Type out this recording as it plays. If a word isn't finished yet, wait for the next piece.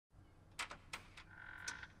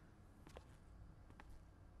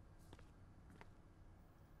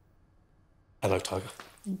Hello, Tiger.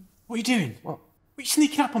 What are you doing? What? What are you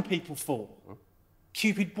sneaking up on people for?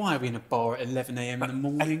 Cupid, why are we in a bar at 11 a.m. in the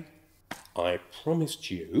morning? I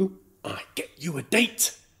promised you I'd get you a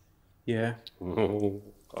date. Yeah. Oh,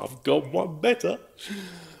 I've got one better.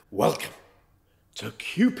 Welcome to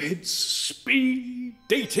Cupid's speed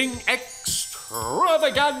dating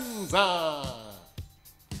extravaganza.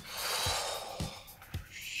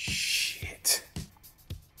 Shit.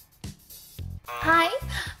 Hi,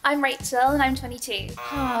 I'm Rachel and I'm 22.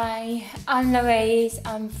 Hi, I'm Louise.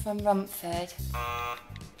 I'm from Romford.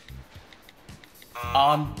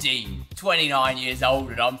 I'm Dean, 29 years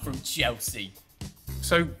old, and I'm from Chelsea.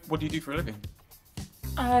 So, what do you do for a living?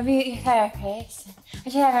 I'm a beauty therapist. I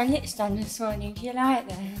did have my lips done this morning. Do you like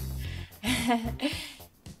them?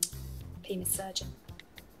 Penis surgeon.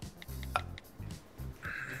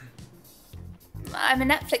 I'm a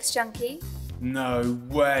Netflix junkie. No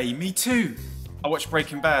way, me too. I watched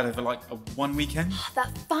Breaking Bad over like one weekend.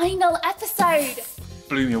 That final episode!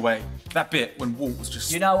 Blew me away. That bit when Walt was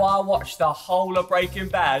just... You know, I watched the whole of Breaking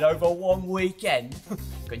Bad over one weekend.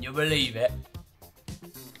 Can you believe it?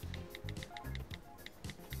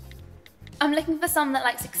 I'm looking for someone that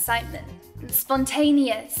likes excitement,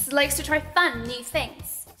 spontaneous, likes to try fun, new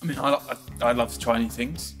things. I mean, I love to try new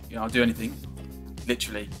things. You know, I'll do anything.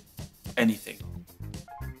 Literally anything.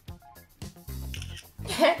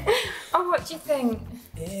 Oh, what do you think?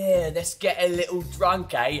 Yeah, let's get a little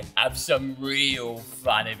drunk, eh? Have some real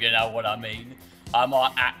fun, if you know what I mean. I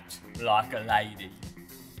might act like a lady,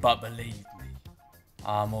 but believe me,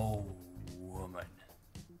 I'm all woman.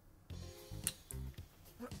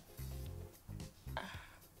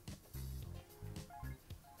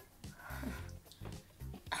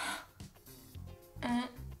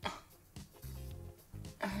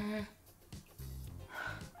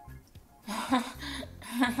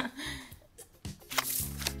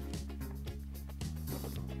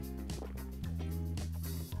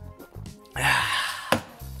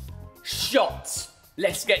 Shots!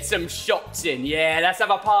 Let's get some shots in, yeah, let's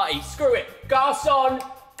have a party. Screw it, garçon!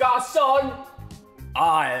 Garçon!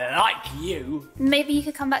 I like you. Maybe you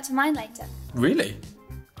could come back to mine later. Really?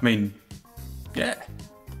 I mean, yeah.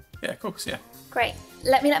 Yeah, of course, yeah. Great.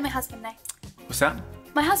 Let me let my husband know. What's that?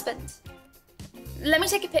 My husband. Let me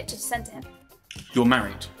take a picture to send to him. You're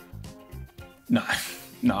married? No,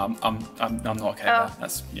 no, I'm not okay with that.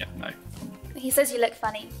 That's, yeah, no. He says you look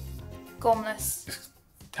funny. Gormless.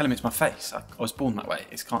 Tell him it's my face. I was born that way.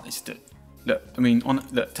 Look, I mean,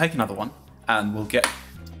 look, take another one and we'll get...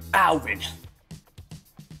 Alvin.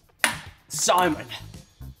 Simon.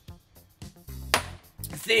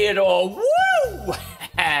 Theodore, woo!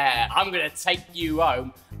 I'm gonna take you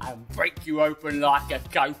home and break you open like a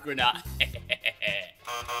coconut.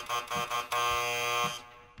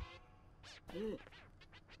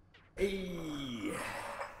 Hey,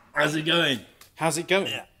 how's it going? How's it going?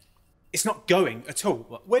 Yeah. It's not going at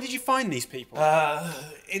all. Where did you find these people?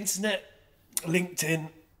 Internet, LinkedIn,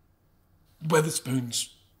 Weatherspoons,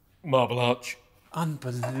 Marble Arch.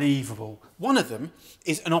 Unbelievable. One of them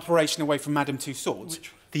is an operation away from Madame Two Swords.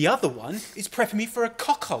 Which one? The other one is prepping me for a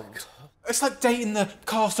cockhold. It's like dating the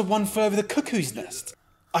cast of One Flew Over the Cuckoo's Nest.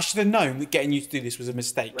 I should have known that getting you to do this was a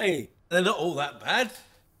mistake. Hey, they're not all that bad.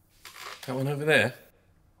 That one over there.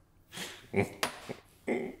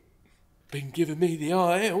 Been giving me the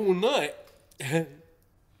eye all night. It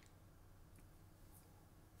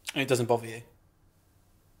doesn't bother you?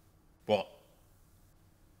 What?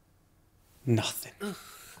 Nothing.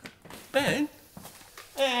 Ben?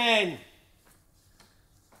 Ben!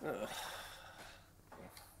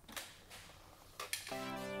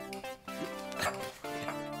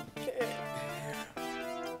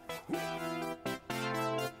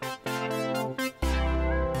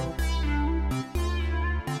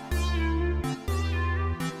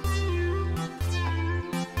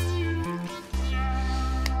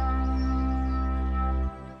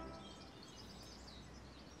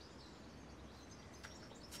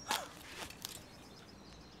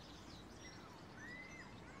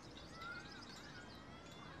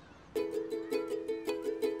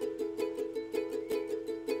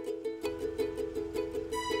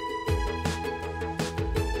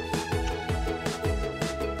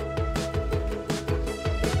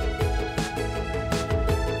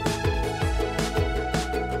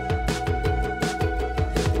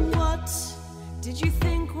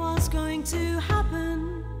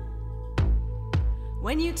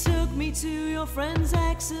 When you took me to your friend's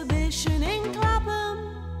exhibition in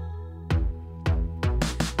Clapham,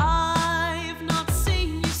 I've not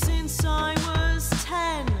seen you since I was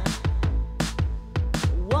 10.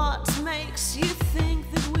 What makes you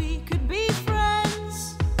think that we could be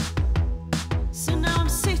friends?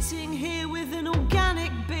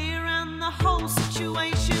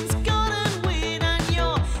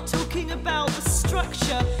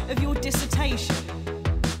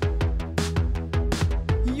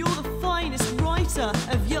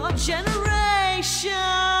 daughter of your generation.